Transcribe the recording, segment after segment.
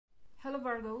Hello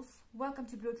Virgos, welcome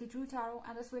to Brutally True Tarot,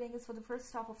 and this reading is for the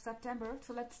first half of September.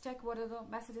 So let's check what are the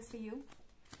messages for you.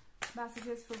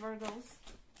 Messages for Virgos.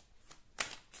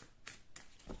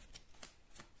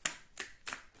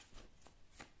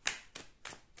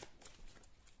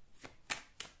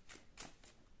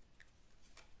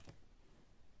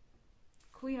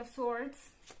 Queen of Swords.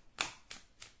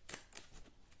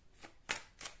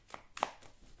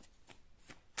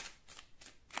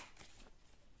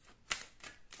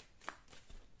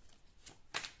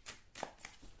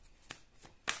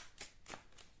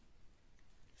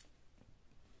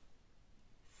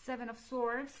 Seven of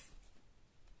Swords.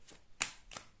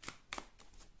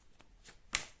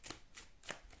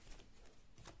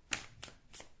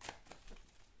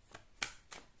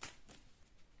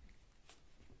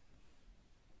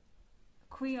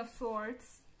 Queen of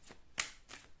Swords.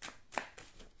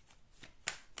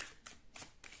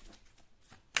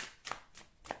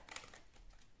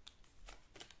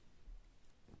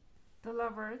 The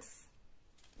Lovers.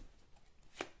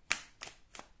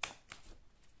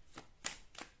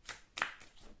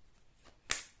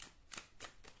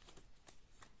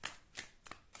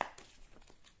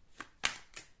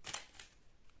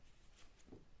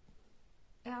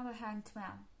 And the Hanged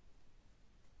Man.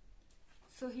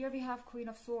 So here we have Queen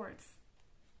of Swords.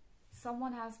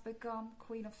 Someone has become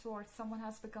Queen of Swords. Someone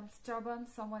has become stubborn.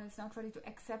 Someone is not ready to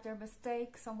accept their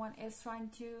mistake. Someone is trying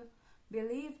to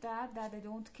believe that they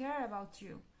don't care about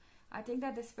you. I think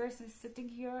that this person is sitting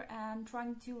here and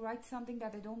trying to write something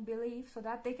that they don't believe so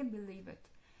that they can believe it.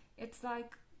 It's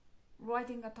like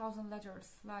writing 1,000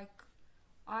 letters. Like,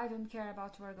 I don't care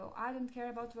about Virgo. I don't care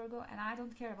about Virgo, and I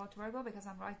don't care about Virgo because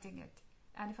I'm writing it.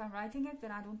 And if I'm writing it, then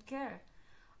I don't care.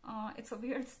 It's a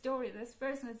weird story. This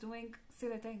person is doing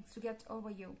silly things to get over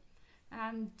you.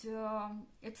 And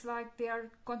it's like they are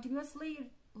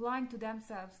continuously lying to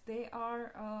themselves. They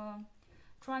are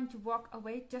trying to walk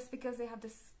away just because they have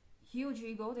this huge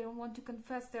ego. They don't want to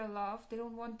confess their love. They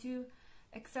don't want to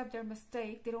accept their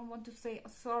mistake. They don't want to say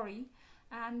sorry.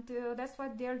 And that's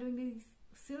why they're doing these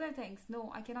silly things. No,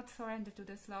 I cannot surrender to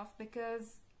this love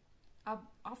because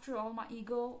after all, my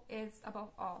ego is above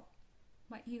all.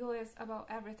 My ego is above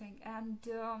everything. And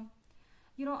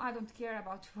you know, I don't care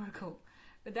about Virgo.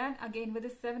 But then again, with the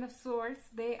Seven of Swords,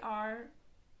 they are,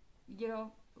 you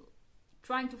know,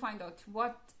 trying to find out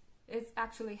what is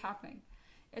actually happening.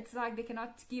 It's like they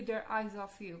cannot keep their eyes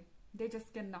off you. They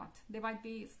just cannot. They might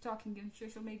be stalking you on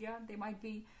social media. They might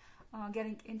be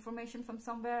getting information from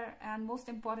somewhere. And most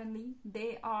importantly,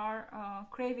 they are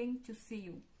craving to see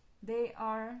you. They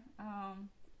are,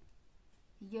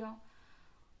 you know,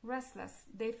 restless.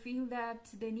 They feel that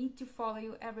they need to follow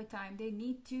you every time. They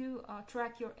need to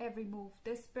track your every move.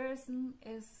 This person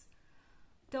is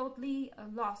totally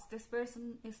lost. This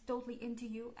person is totally into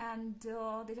you, and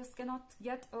they just cannot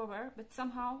get over. But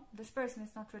somehow this person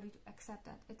is not ready to accept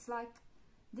that. It's like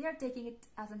they are taking it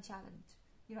as a challenge.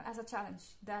 You know, as a challenge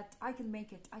that I can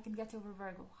make it. I can get over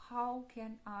Virgo. How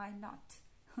can I not?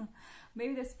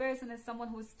 Maybe this person is someone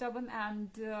who is stubborn and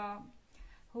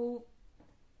who,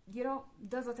 you know,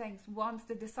 does the things once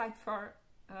they decide for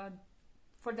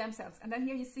themselves. And then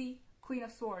here you see Queen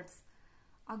of Swords.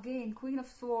 Again, Queen of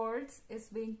Swords is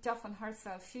being tough on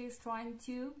herself. She is trying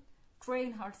to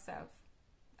train herself.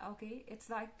 Okay, it's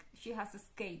like she has this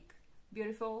cake,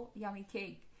 beautiful, yummy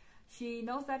cake. She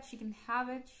knows that she can have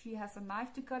it. She has a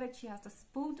knife to cut it. She has a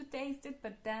spoon to taste it.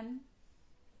 But then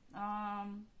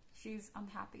she's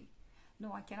unhappy.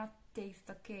 No, I cannot taste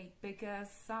the cake because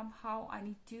somehow I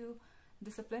need to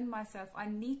discipline myself. I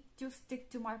need to stick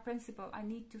to my principle. I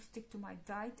need to stick to my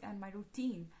diet and my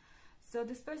routine. So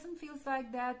this person feels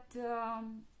like that,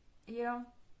 you know,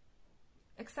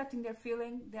 accepting their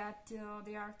feeling that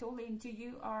they are totally into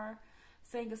you, or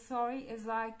saying a sorry is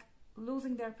like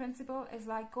losing their principle, is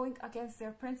like going against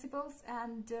their principles,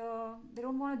 and they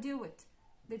don't want to do it.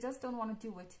 They just don't want to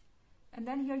do it. And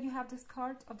then here you have this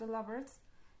card of the Lovers.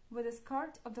 With this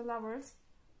card of the Lovers,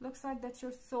 looks like that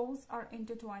your souls are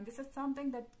intertwined. This is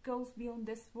something that goes beyond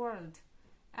this world.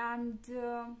 And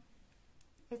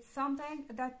it's something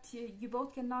that you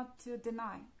both cannot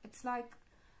deny. It's like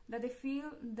that they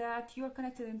feel that you're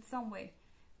connected in some way.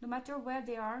 No matter where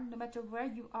they are, no matter where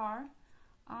you are,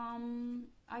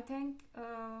 I think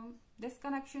this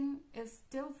connection is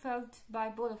still felt by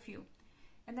both of you.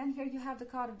 And then here you have the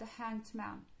card of the Hanged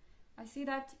Man. I see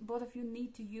that both of you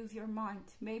need to use your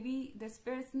mind. Maybe this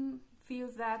person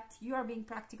feels that you are being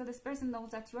practical. This person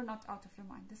knows that you're not out of your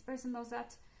mind. This person knows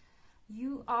that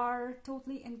you are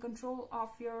totally in control of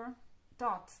your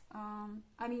thoughts.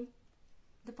 I mean,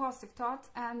 the positive thoughts,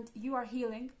 and you are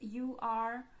healing. You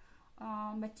are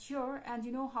mature and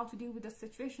you know how to deal with the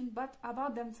situation, but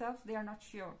about themselves they are not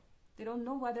sure. They don't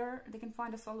know whether they can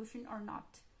find a solution or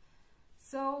not.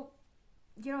 So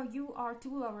you know, you are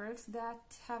two lovers that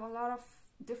have a lot of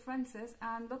differences,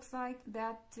 and looks like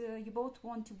that you both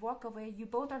want to walk away. You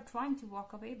both are trying to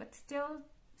walk away, but still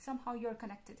somehow you're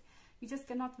connected. You just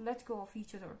cannot let go of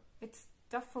each other. It's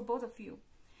tough for both of you.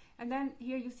 And then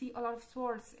here you see a lot of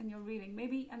swords in your reading,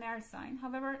 maybe an air sign.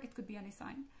 However, it could be any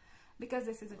sign, because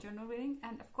this is a general reading,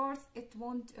 and of course it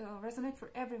won't resonate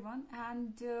for everyone.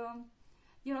 And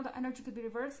you know, the energy could be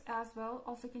reversed as well.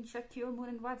 Also, you can check your moon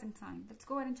and rising sign. Let's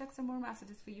go ahead and check some more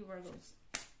messages for you, Virgos.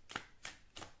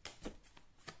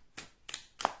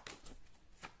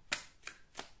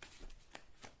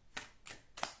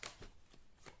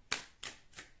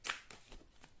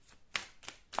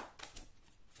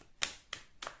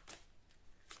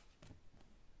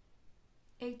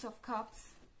 Eight of Cups.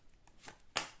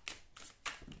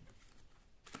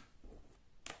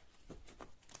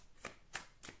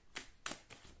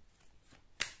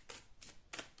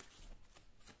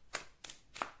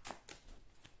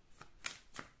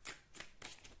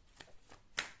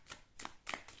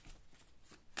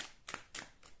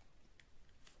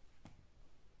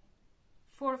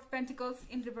 Four of Pentacles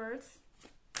in reverse.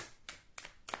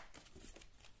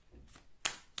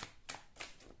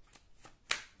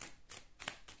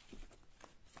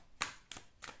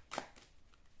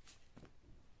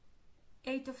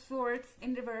 Eight of Swords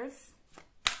in reverse.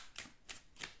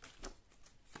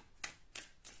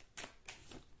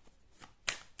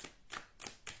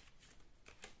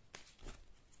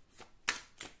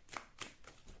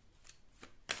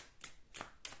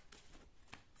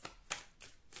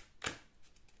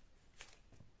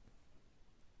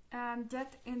 And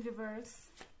Death in reverse.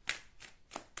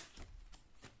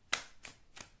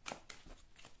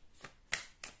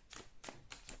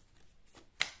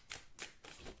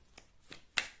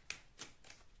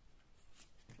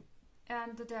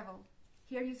 And the Devil.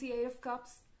 Here you see Eight of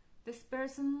Cups. This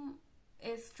person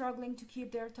is struggling to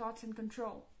keep their thoughts in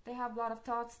control. They have a lot of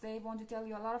thoughts. They want to tell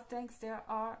you a lot of things. There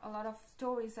are a lot of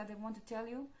stories that they want to tell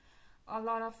you, a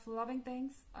lot of loving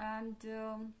things. And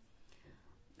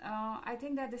I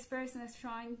think that this person is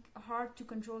trying hard to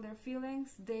control their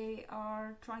feelings. They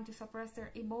are trying to suppress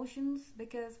their emotions,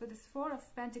 because with this Four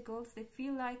of Pentacles, they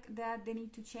feel like that they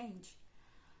need to change.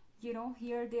 You know,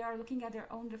 here they are looking at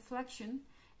their own reflection,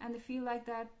 and they feel like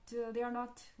that they are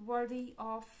not worthy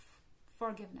of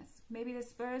forgiveness. Maybe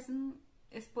this person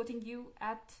is putting you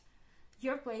at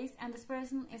your place, and this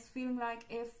person is feeling like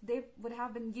if they would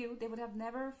have been you, they would have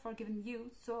never forgiven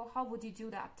you. So how would you do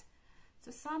that? So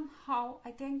somehow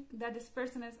I think that this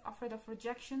person is afraid of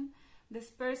rejection. This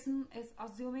person is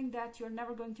assuming that you're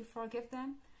never going to forgive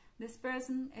them. This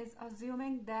person is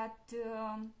assuming that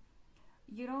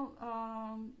you know,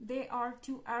 they are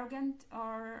too arrogant,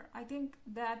 or I think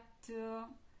that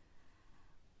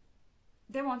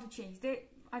they want to change.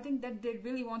 I think that they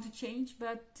really want to change,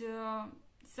 but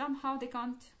somehow they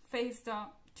can't face the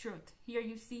truth. Here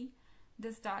you see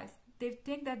this dice. They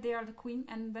think that they are the queen,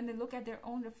 and when they look at their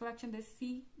own reflection, they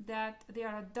see that they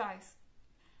are a dice.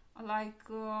 Like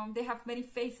they have many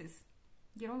faces,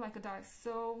 you know, like a dice.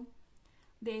 So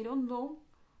they don't know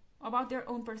about their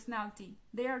own personality.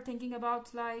 They are thinking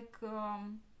about like,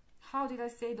 how did I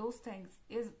say those things?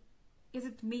 Is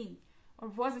it me, or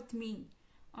was it me?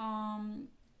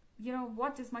 You know,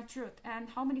 what is my truth, and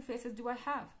how many faces do I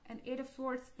have? And Eight of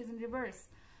Swords is in reverse.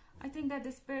 I think that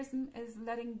this person is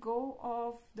letting go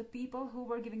of the people who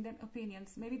were giving them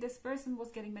opinions. Maybe this person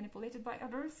was getting manipulated by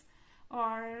others,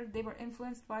 or they were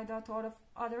influenced by the thought of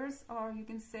others, or you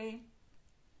can say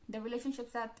the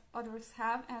relationships that others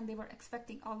have, and they were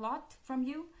expecting a lot from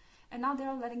you, and now they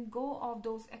are letting go of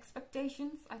those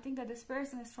expectations. I think that this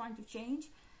person is trying to change.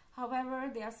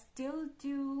 However, they are still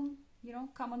to, you know,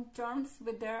 come on terms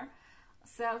with their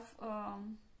self,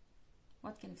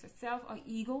 what can you say, self or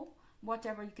ego,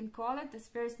 whatever you can call it. This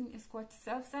person is quite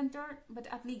self-centered, but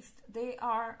at least they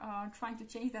are trying to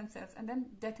change themselves. And then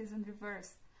Death is in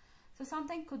reverse. So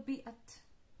something could be at,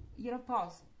 you know,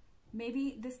 pause.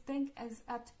 Maybe this thing is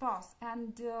at pause,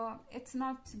 and it's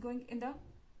not going in the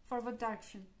forward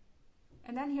direction.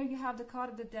 And then here you have the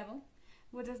card of the Devil.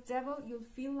 With this Devil, you'll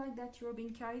feel like that you're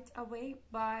being carried away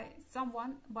by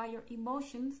someone, by your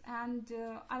emotions, and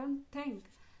I don't think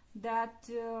that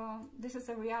this is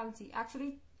a reality.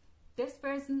 Actually, this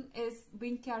person is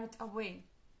being carried away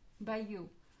by you.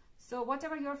 So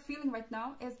whatever you're feeling right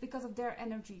now is because of their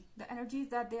energy, the energies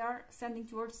that they are sending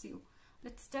towards you.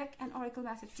 Let's check an oracle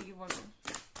message for you, Virgo.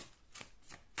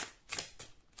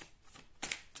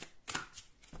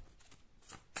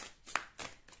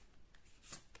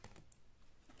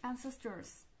 ancestors.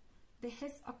 The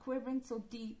hiss are quivering so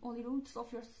deep, only roots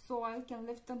of your soil can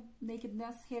lift the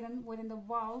nakedness hidden within the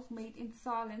vows made in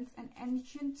silence, an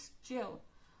ancient chill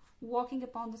walking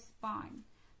upon the spine.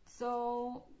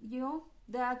 So, you know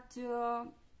that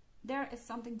there is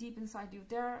something deep inside you.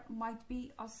 There might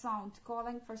be a sound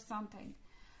calling for something.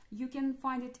 You can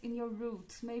find it in your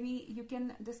roots. Maybe you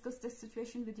can discuss this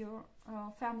situation with your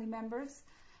family members,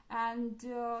 and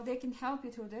they can help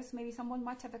you through this. Maybe someone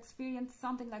might have experienced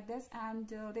something like this, and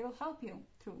they will help you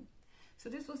through. So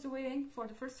this was the reading for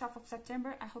the first half of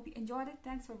September. I hope you enjoyed it.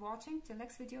 Thanks for watching. Till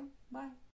next video. Bye.